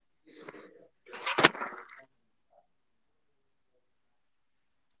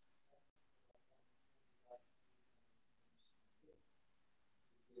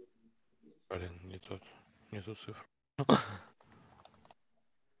Блин, не ту цифру.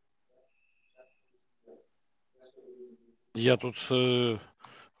 Я тут с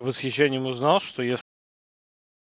восхищением узнал, что если